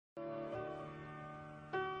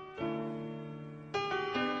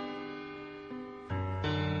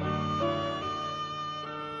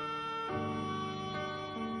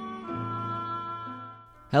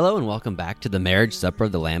Hello and welcome back to the Marriage Supper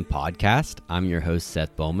of the Lamb podcast. I'm your host,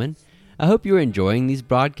 Seth Bowman. I hope you're enjoying these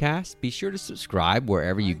broadcasts. Be sure to subscribe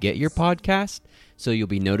wherever you get your podcast so you'll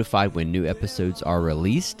be notified when new episodes are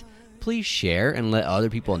released. Please share and let other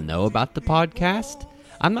people know about the podcast.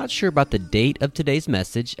 I'm not sure about the date of today's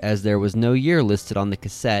message as there was no year listed on the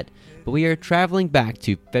cassette, but we are traveling back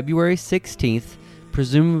to February 16th,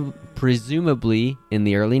 presumably in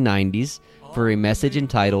the early 90s, for a message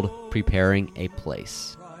entitled Preparing a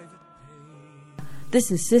Place. This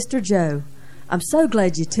is Sister Joe. I'm so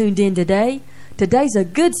glad you tuned in today. Today's a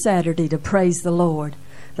good Saturday to praise the Lord.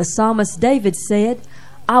 The psalmist David said,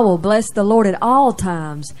 "I will bless the Lord at all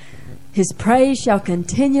times. His praise shall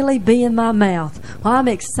continually be in my mouth." Well, I'm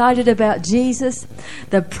excited about Jesus.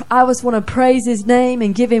 I just want to praise His name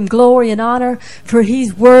and give Him glory and honor, for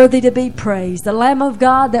He's worthy to be praised. The Lamb of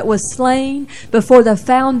God that was slain before the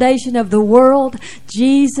foundation of the world.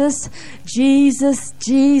 Jesus, Jesus,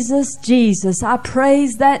 Jesus, Jesus. I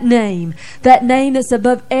praise that name that's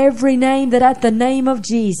above every name, that at the name of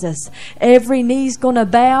Jesus, every knee's going to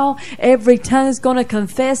bow, every tongue's going to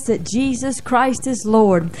confess that Jesus Christ is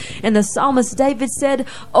Lord. And the psalmist David said,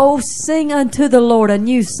 "Oh, sing unto the Lord a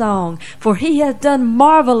new song, for He hath done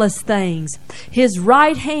marvelous things. His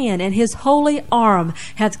right hand and His holy arm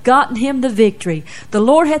hath gotten Him the victory. The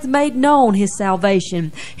Lord hath made known His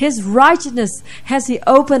salvation. His righteousness has He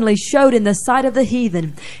openly showed in the sight of the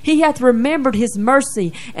heathen. He hath remembered His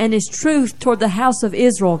mercy and His truth toward the house of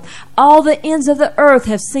Israel. All the ends of the earth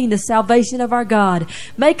have seen the salvation of our God.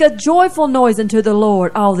 Make a joyful noise unto the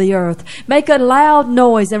Lord, all the earth. Make a loud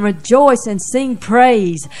noise and rejoice and sing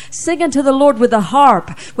praise. Sing unto the Lord with a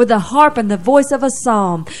harp and the voice of a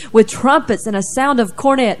psalm, with trumpets and a sound of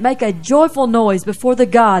cornet. Make a joyful noise before the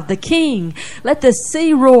God, the King. Let the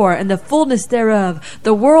sea roar and the fullness thereof,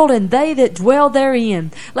 the world and they that dwell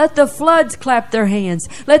therein. Let the floods clap their hands.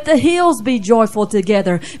 Let the hills be joyful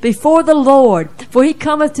together before the Lord, for He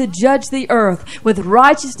cometh to judge the earth. With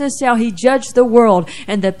righteousness shall He judge the world,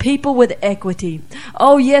 and the people with equity."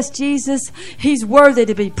 Oh yes, Jesus, He's worthy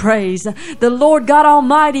to be praised. The Lord God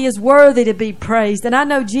Almighty is worthy to be praised. And I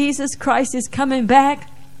know Jesus Christ is coming back.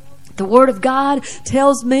 The Word of God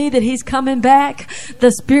tells me that He's coming back. The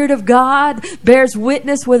Spirit of God bears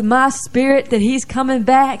witness with my spirit that He's coming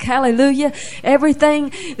back. Hallelujah.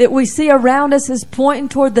 Everything that we see around us is pointing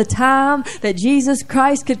toward the time that Jesus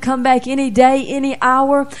Christ could come back any day, any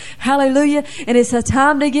hour. Hallelujah. And it's a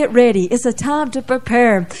time to get ready. It's a time to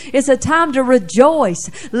prepare. It's a time to rejoice.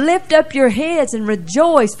 Lift up your heads and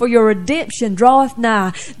rejoice, for your redemption draweth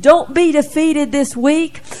nigh. Don't be defeated this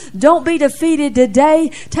week. Don't be defeated today.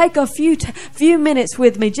 Take a few minutes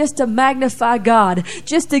with me just to magnify God,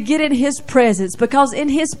 just to get in His presence, because in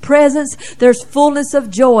His presence there's fullness of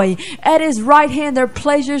joy. At His right hand there are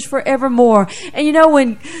pleasures forevermore. And you know,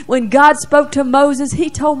 when God spoke to Moses, He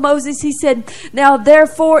told Moses, He said, "Now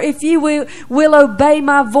therefore, if you will obey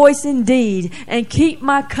my voice indeed and keep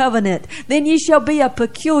my covenant, then ye shall be a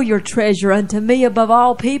peculiar treasure unto me above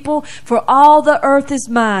all people, for all the earth is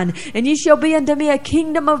mine. And ye shall be unto me a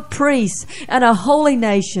kingdom of priests and a holy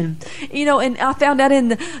nation." You know, and I found out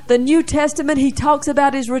in the New Testament, He talks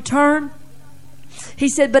about His return. He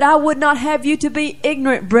said, "But I would not have you to be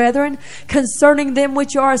ignorant, brethren, concerning them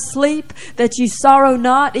which are asleep, that ye sorrow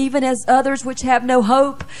not, even as others which have no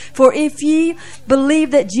hope. For if ye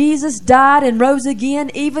believe that Jesus died and rose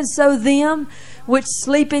again, even so them which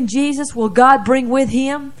sleep in Jesus will God bring with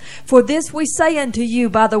Him. For this we say unto you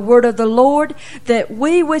by the word of the Lord, that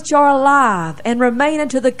we which are alive and remain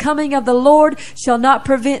unto the coming of the Lord shall not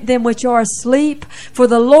prevent them which are asleep. For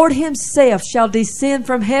the Lord Himself shall descend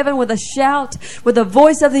from heaven with a shout, with the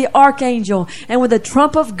voice of the archangel, and with the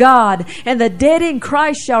trump of God, and the dead in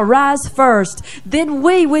Christ shall rise first. Then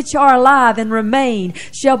we which are alive and remain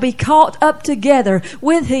shall be caught up together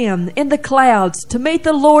with Him in the clouds to meet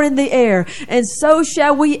the Lord in the air, and so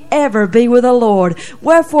shall we ever be with the Lord.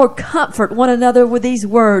 Wherefore comfort one another with these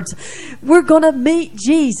words." We're going to meet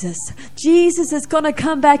Jesus. Jesus is going to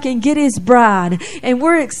come back and get His bride. And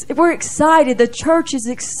we're excited. The church is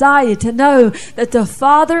excited to know that the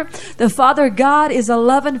Father God is a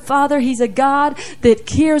loving Father. He's a God that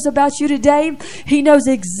cares about you today. He knows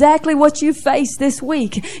exactly what you face this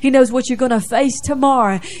week. He knows what you're going to face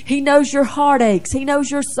tomorrow. He knows your heartaches. He knows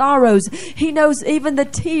your sorrows. He knows even the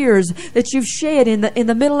tears that you've shed in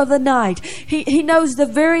the middle of the night. He knows the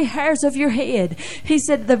very hairs of your head. He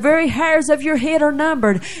said, "The very hairs of your head are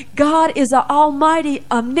numbered." God God is an almighty,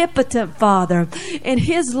 omnipotent Father, and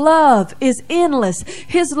His love is endless.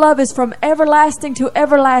 His love is from everlasting to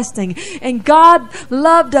everlasting. And God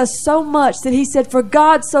loved us so much that He said, for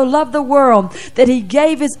God so loved the world that He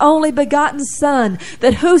gave His only begotten Son,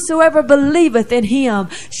 that whosoever believeth in Him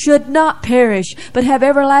should not perish, but have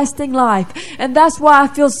everlasting life. And that's why I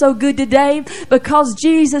feel so good today, because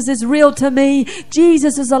Jesus is real to me.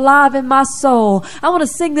 Jesus is alive in my soul. I want to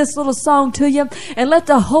sing this little song to you and let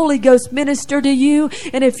the Holy Ghost minister to you.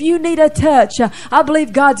 And if you need a touch, I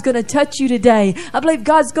believe God's going to touch you today. I believe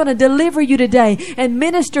God's going to deliver you today and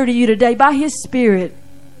minister to you today by His Spirit.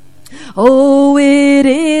 Oh, it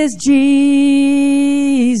is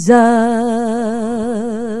Jesus.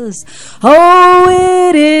 Oh,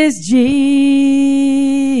 it is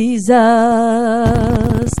Jesus.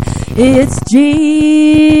 It's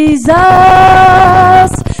Jesus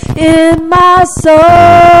in my soul,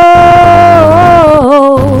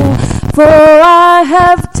 for I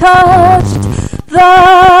have touched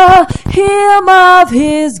the hem of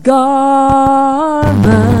His garment,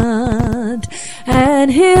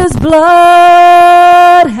 and His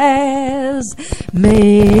blood has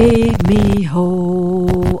made me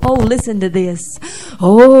whole. Oh, listen to this.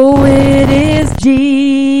 Oh, it is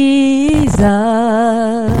Jesus.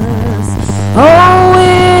 Oh,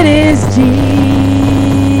 it is Jesus.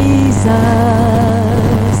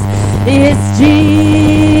 It's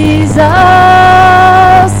Jesus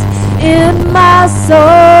in my soul,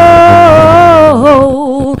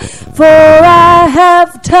 for I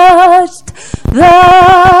have touched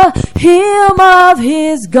the hem of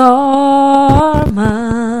His garment,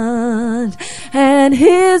 and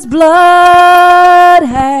His blood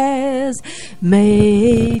has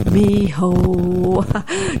made me whole.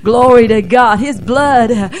 Glory to God. His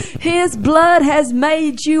blood has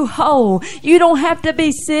made you whole. You don't have to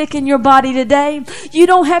be sick in your body today. You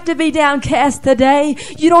don't have to be downcast today.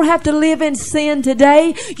 You don't have to live in sin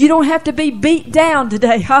today. You don't have to be beat down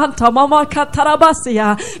today.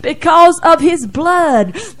 Because of His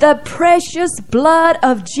blood, the precious blood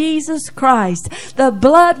of Jesus Christ. The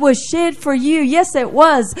blood was shed for you. Yes, it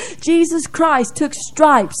was. Jesus Christ took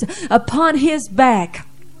stripes upon His back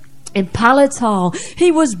in Pilate's hall.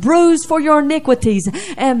 He was bruised for your iniquities,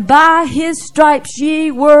 and by His stripes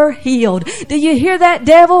ye were healed. Do you hear that,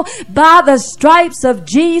 devil? By the stripes of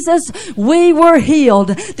Jesus we were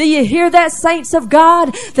healed. Do you hear that, saints of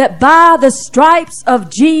God? That by the stripes of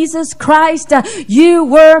Jesus Christ you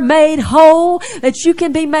were made whole. That you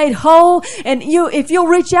can be made whole. And if you'll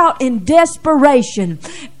reach out in desperation,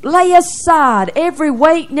 lay aside every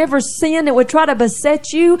weight and every sin that would try to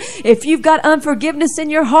beset you. If you've got unforgiveness in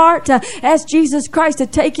your heart, ask Jesus Christ to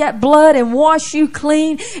take that blood and wash you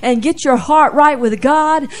clean and get your heart right with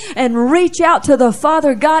God, and reach out to the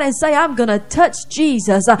Father God and say, I'm going to touch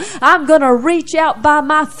Jesus. I'm going to reach out by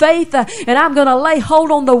my faith, and I'm going to lay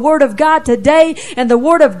hold on the Word of God today. And the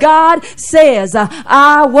Word of God says,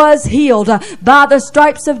 I was healed by the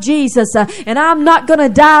stripes of Jesus, and I'm not going to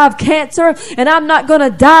die of cancer, and I'm not going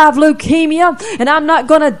to die of leukemia, and I'm not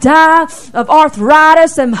going to die of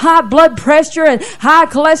arthritis and high blood pressure and high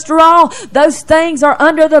cholesterol. Those things are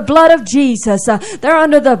under the blood of Jesus. They're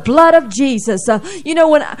under the blood of Jesus. You know,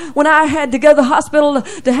 when I had to go to the hospital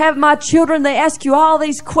to have my children, they ask you all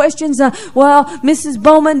these questions. Well, Mrs.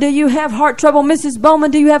 Bowman, do you have heart trouble? Mrs.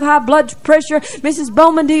 Bowman, do you have high blood pressure? Mrs.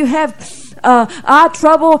 Bowman, do you have eye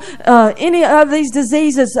trouble, any of these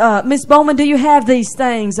diseases? Miss Bowman, do you have these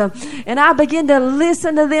things? And I began to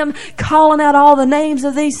listen to them calling out all the names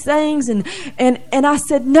of these things, and I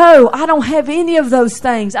said, no, I don't have any of those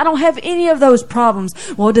things. I don't have any of those problems.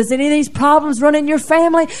 Well, does any of these problems run in your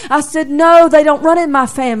family? I said, no, they don't run in my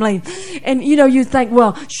family. And you think,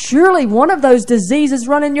 well, surely one of those diseases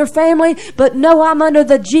run in your family, but no, I'm under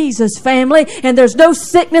the Jesus family, and there's no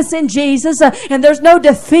sickness in Jesus, and there's no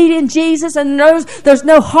defeat in Jesus, and there's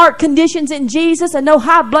no heart conditions in Jesus, and no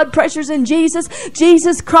high blood pressures in Jesus.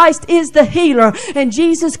 Jesus Christ is the healer, and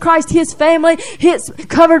Jesus Christ, His family, is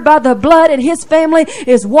covered by the blood, and His family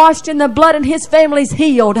is washed in the blood, and His family's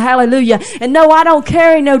healed. Hallelujah. And no, I don't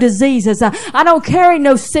carry no diseases. I don't carry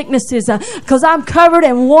no sicknesses, because I'm covered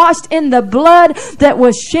and washed in the blood that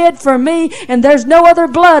was shed for me, and there's no other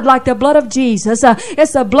blood like the blood of Jesus.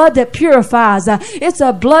 It's a blood that purifies. It's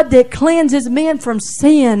a blood that cleanses men from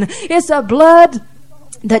sin. It's a blood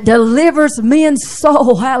that delivers men's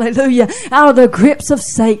soul, hallelujah, out of the grips of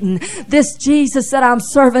Satan. This Jesus that I'm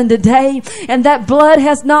serving today, and that blood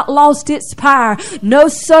has not lost its power. No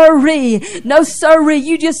sirree, no sirree.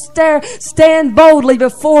 You just stand boldly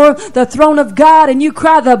before the throne of God and you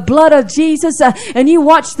cry the blood of Jesus, and you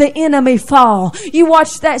watch the enemy fall. You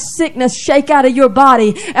watch that sickness shake out of your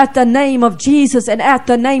body at the name of Jesus and at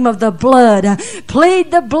the name of the blood.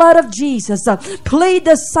 Plead the blood of Jesus. Plead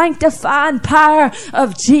the sanctifying power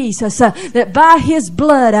of Jesus, that by his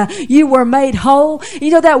blood you were made whole.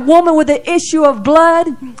 You know, that woman with the issue of blood,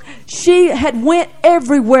 she had went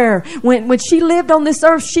everywhere. When she lived on this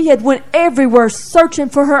earth, she had went everywhere searching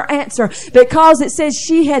for her answer, because it says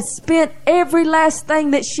she had spent every last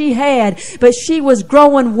thing that she had, but she was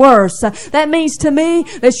growing worse. That means to me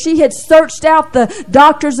that she had searched out the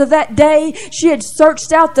doctors of that day. She had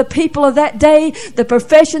searched out the people of that day, the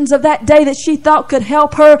professions of that day that she thought could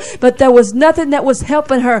help her, but there was nothing that was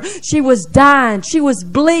helping her. She was dying. She was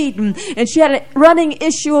bleeding, and she had a running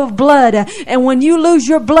issue of blood. And when you lose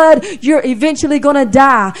your blood, you're eventually going to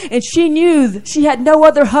die. And she knew she had no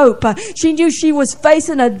other hope. She knew she was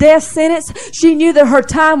facing a death sentence. She knew that her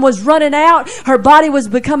time was running out. Her body was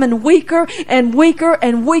becoming weaker and weaker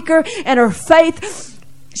and weaker, and her faith,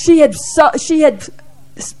 she had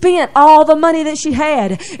spent all the money that she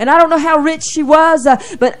had. And I don't know how rich she was,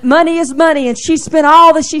 but money is money, and she spent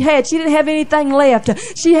all that she had. She didn't have anything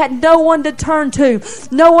left. She had no one to turn to.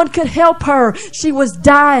 No one could help her. She was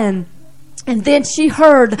dying. And then she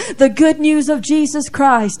heard the good news of Jesus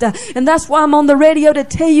Christ. And that's why I'm on the radio, to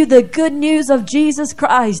tell you the good news of Jesus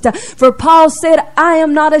Christ. For Paul said, I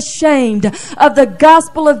am not ashamed of the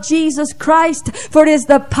gospel of Jesus Christ, for it is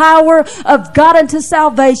the power of God unto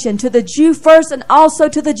salvation, to the Jew first and also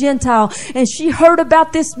to the Gentile. And she heard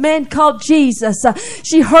about this man called Jesus.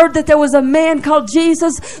 She heard that there was a man called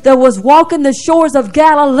Jesus that was walking the shores of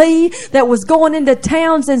Galilee, that was going into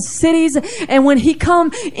towns and cities. And when he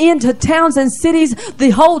come into towns and cities,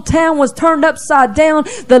 the whole town was turned upside down.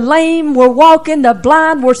 The lame were walking, the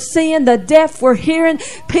blind were seeing, the deaf were hearing.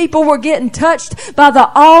 People were getting touched by the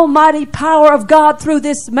almighty power of God through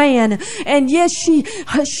this man. And yes, she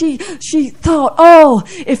thought, oh,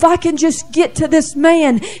 if I can just get to this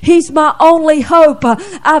man, he's my only hope.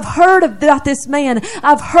 I've heard about this man.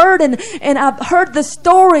 I've heard and I've heard the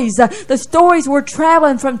stories. The stories were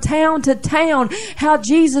traveling from town to town, how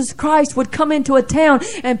Jesus Christ would come into a town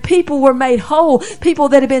and people were made whole. People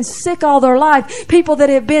that had been sick all their life, people that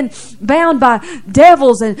had been bound by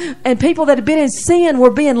devils, and people that had been in sin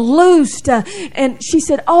were being loosed. And she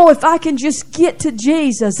said, oh, if I can just get to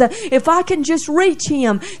Jesus, if I can just reach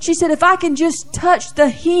him. She said, if I can just touch the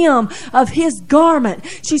hem of his garment,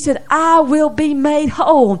 she said, I will be made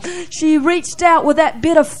whole. She reached out with that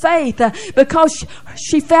bit of faith, because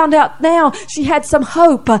she found out now she had some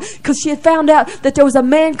hope, because she had found out that there was a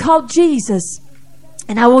man called Jesus.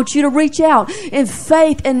 And I want you to reach out in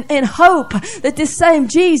faith and hope that this same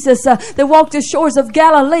Jesus that walked the shores of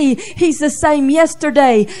Galilee, he's the same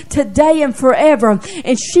yesterday, today, and forever.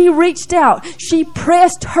 And she reached out. She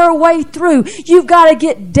pressed her way through. You've got to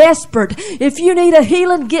get desperate. If you need a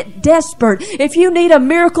healing, get desperate. If you need a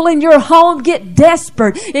miracle in your home, get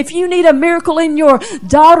desperate. If you need a miracle in your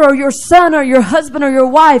daughter or your son or your husband or your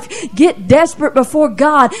wife, get desperate before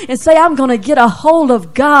God and say, I'm going to get a hold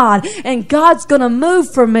of God, and God's going to move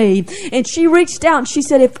for me. And she reached out and she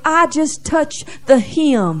said, if I just touch the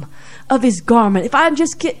hem of his garment, if I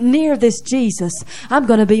just get near this Jesus, I'm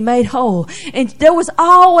going to be made whole. And there was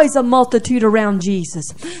always a multitude around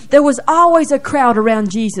Jesus. There was always a crowd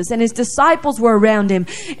around Jesus, and his disciples were around him.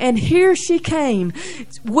 And here she came,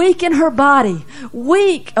 weak in her body,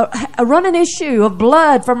 weak, a running issue of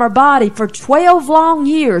blood from her body for 12 long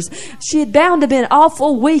years. She had bound to been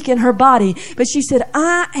awful weak in her body, but she said,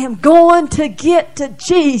 I am going to get to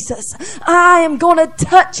Jesus. I am going to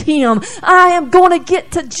touch him. I am going to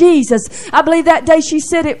get to Jesus. I believe that day she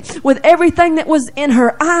said it with everything that was in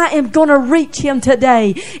her. I am going to reach him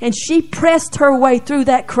today. And she pressed her way through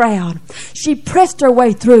that crowd. She pressed her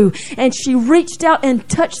way through, and she reached out and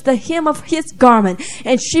touched the hem of his garment,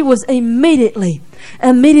 and she was immediately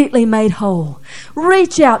made whole.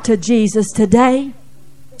 Reach out to Jesus today.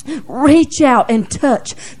 Reach out and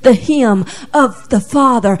touch the hem of the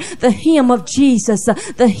Father, the hem of Jesus,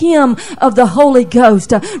 the hem of the Holy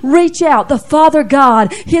Ghost. Reach out. The Father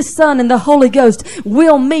God, his Son, and the Holy Ghost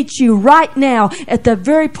will meet you right now at the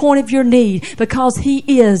very point of your need, because he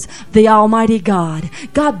is the Almighty God.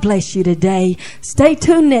 God bless you today. Stay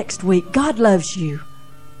tuned next week. God loves you.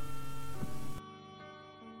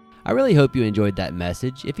 I really hope you enjoyed that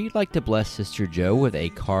message. If you'd like to bless Sister Jo with a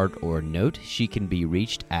card or note, she can be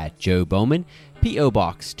reached at Jo Bowman, P.O.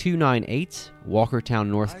 Box 298, Walkertown,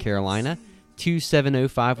 North Carolina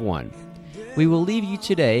 27051. We will leave you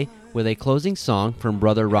today with a closing song from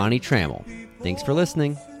Brother Ronnie Trammell. Thanks for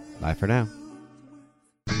listening. Bye for now.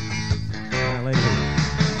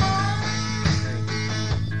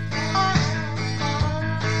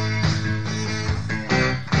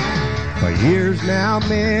 For years now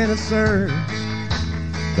men have searched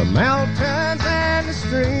the mountains and the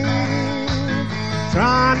streams,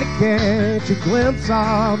 trying to catch a glimpse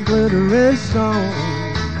of glittering stone,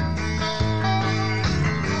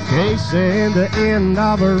 chasing the end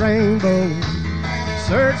of a rainbow,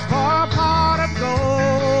 search for a pot of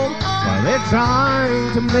gold, while they're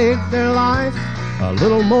trying to make their life a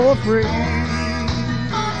little more free.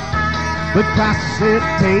 But Christ said,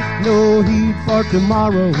 take no heed for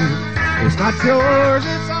tomorrow. It's not yours,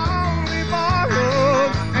 it's only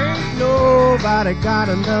borrowed. Ain't nobody got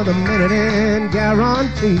another minute in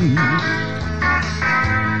guarantee.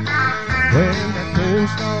 When the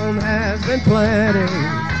tombstone has been planted,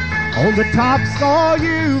 on the top's all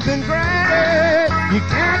you've been granted. You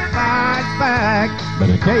can't fight back, but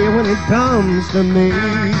I tell you when it comes to me,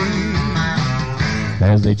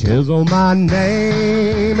 as they chisel my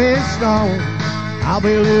name in stone, I'll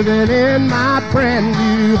be living in my brand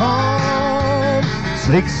new home.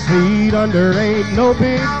 6 feet under ain't no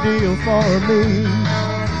big deal for me.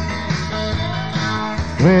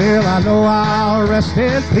 Well, I know I'll rest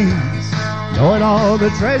in peace, knowing all the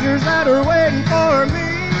treasures that are waiting for me.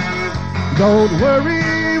 Don't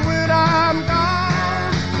worry when I'm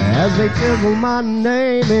gone, as they chisel my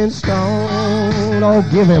name in stone. Oh,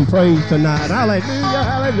 give him praise tonight. Hallelujah,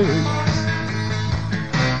 hallelujah.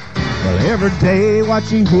 Well, every day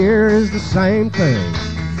what you hear is the same thing.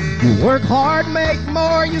 You work hard, make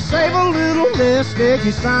more, you save a little less. Did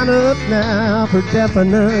you sign up now for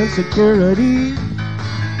definite security?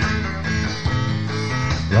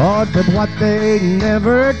 Lord, but what they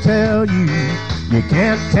never tell you, you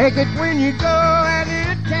can't take it when you go, and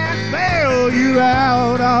it can't bail you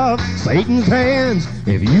out of Satan's hands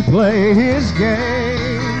if you play his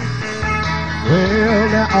game. Well,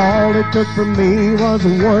 now all it took from me was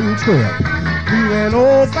one trip to an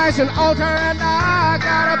old-fashioned altar, and I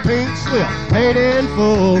got a pink slip paid in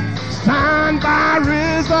full, signed by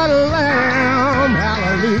Risen Lamb.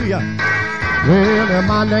 Hallelujah. Well, now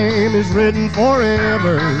my name is written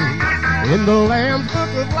forever in the Lamb's Book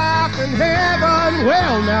of Life in heaven.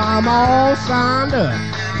 Well, now I'm all signed up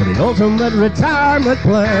for the ultimate retirement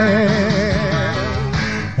plan.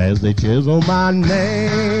 As they chisel my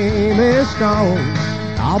name in stone,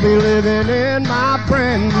 I'll be living in my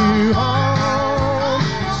brand new home.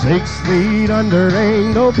 6 feet under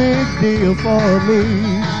ain't no big deal for me.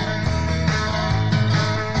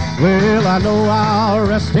 Well, I know I'll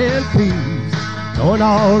rest in peace, knowing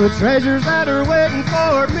all the treasures that are waiting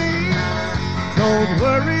for me. Don't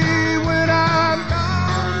worry when I'm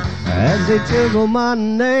gone, as they chisel my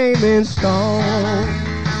name in stone.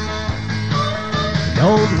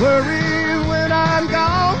 Don't worry when I'm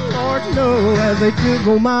gone, Lord, no, as they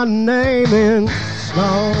chisel my name in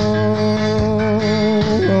stone.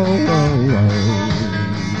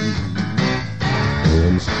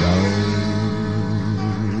 In stone.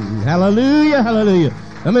 Hallelujah, hallelujah.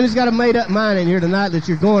 I mean, it's got a made-up mind in here tonight that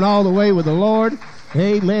you're going all the way with the Lord.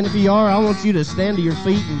 Amen. If you are, I want you to stand to your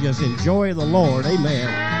feet and just enjoy the Lord. Amen.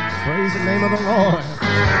 Praise the name of the Lord.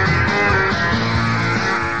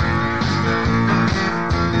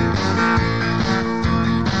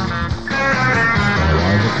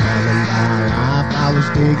 I was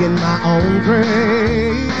digging my own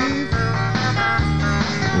grave.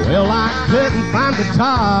 Well, I couldn't find the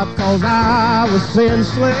top, 'cause I was sin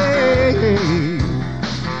slave.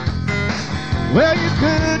 Well, you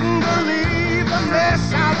couldn't believe the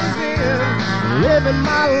mess I was in, living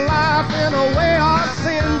my life in a way of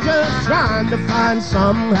sin, just trying to find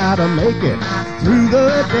somehow to make it through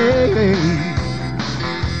the day.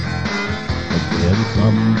 But then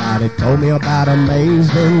somebody told me about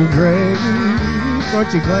Amazing Grace.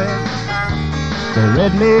 Aren't you glad? They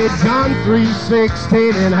read me John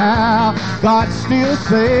 3:16 and how God still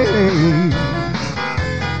saves.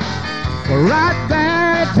 Well, right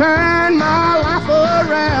there, it turned my life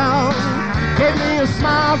around, gave me a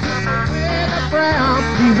smile with a frown.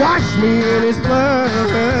 He washed me in his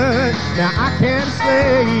blood. Now I can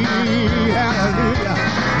say hallelujah.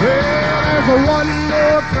 Well, there's a one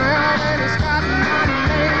more crown and it's got my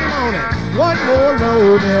name on it. One more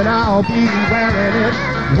road and I'll be wearing it.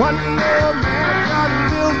 One more man God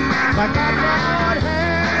built like I never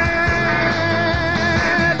had.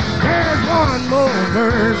 There's one more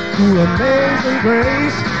verse to Amazing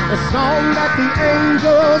Grace, a song that the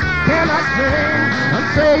angels cannot sing. I'm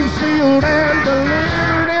saved, sealed, and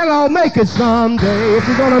delivered, and I'll make it someday. If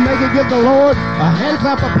you're going to make it, give the Lord a hand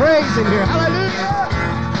clap of praise in here. Hallelujah!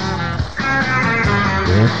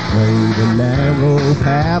 This straight and narrow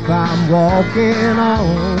path I'm walking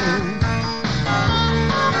on,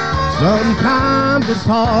 sometimes it's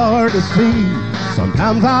hard to see,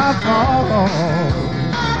 sometimes I fall,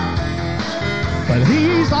 but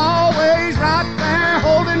He's always right there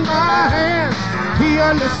holding my hand. He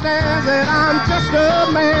understands that I'm just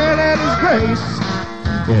a man, and His grace,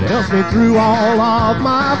 it helps me through all of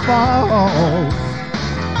my faults.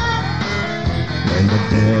 When the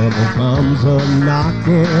devil comes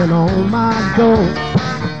a-knocking on my door,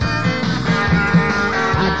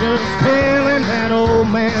 I just tell him that old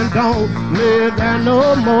man don't live there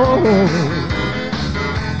no more.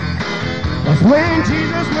 'Cause when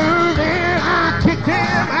Jesus moved in, I kicked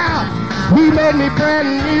Him out. He made me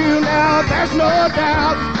brand new, now there's no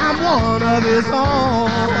doubt I'm one of His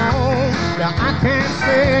own. Now I can't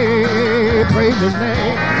say, praise His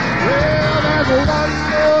name. Well, there's one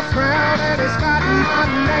more crown and it's got my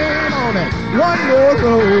name on it. One more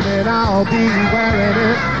robe and I'll be wearing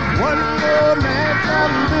it. One more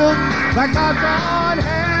mansion built like God's on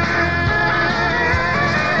hand.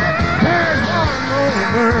 There's one more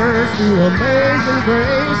verse to Amazing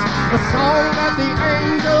Grace, a song that the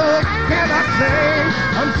angels cannot sing.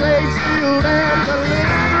 I'm saved, sealed, and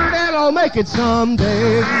delivered, and I'll make it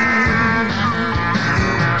someday.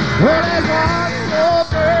 Well, there's one more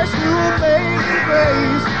verse to Amazing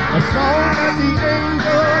Grace, a song that the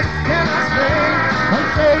angels cannot sing. I'm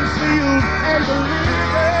saved, sealed, and delivered.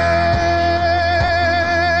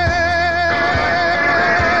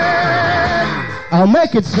 I'll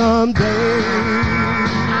make it someday.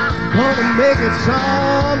 Gonna make it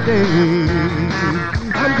someday.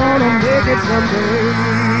 I'm gonna make it someday.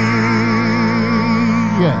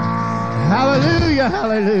 Hallelujah,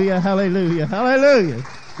 hallelujah, hallelujah, hallelujah.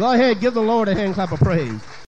 Go ahead, give the Lord a hand clap of praise.